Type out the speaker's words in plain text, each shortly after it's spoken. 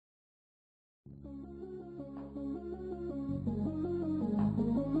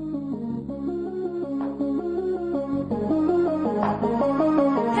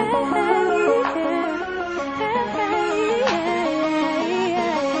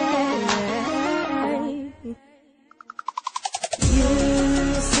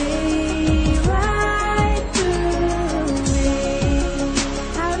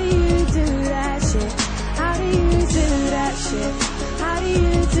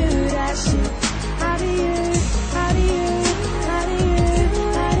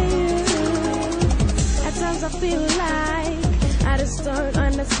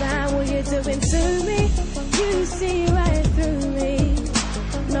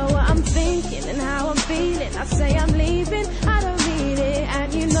thinking and how I'm feeling. I say I'm leaving, I don't mean it,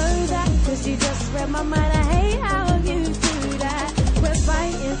 and you know that, cause you just read my mind. I hate how you do that. We're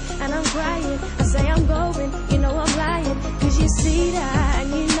fighting and I'm crying. I say I'm going, you know I'm lying, cause you see that and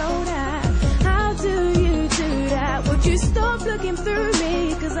you know that. How do you do that? Would you stop looking through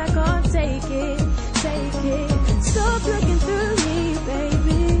me, cause I can't take it, take it. Stop looking through me,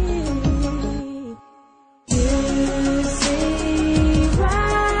 baby. You see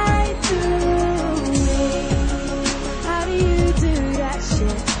right through me. How do you do that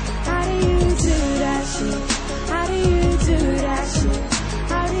shit? How do you do that shit? How do you do that shit?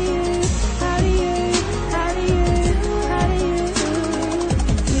 How do you, how do you, how do you, how do you?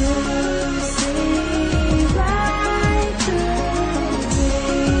 You see right through me.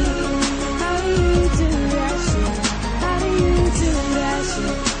 How do you do that shit? How do you do that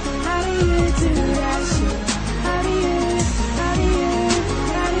shit? How do you do that shit? How do you, how do you,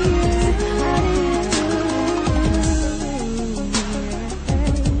 how do you, how do you do?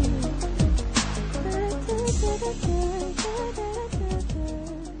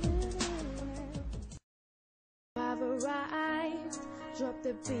 I've arrived. Drop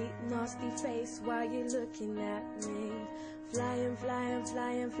the beat, nasty face while you're looking at me. Flying, flying,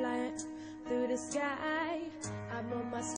 flying, flying through the sky. I'm on my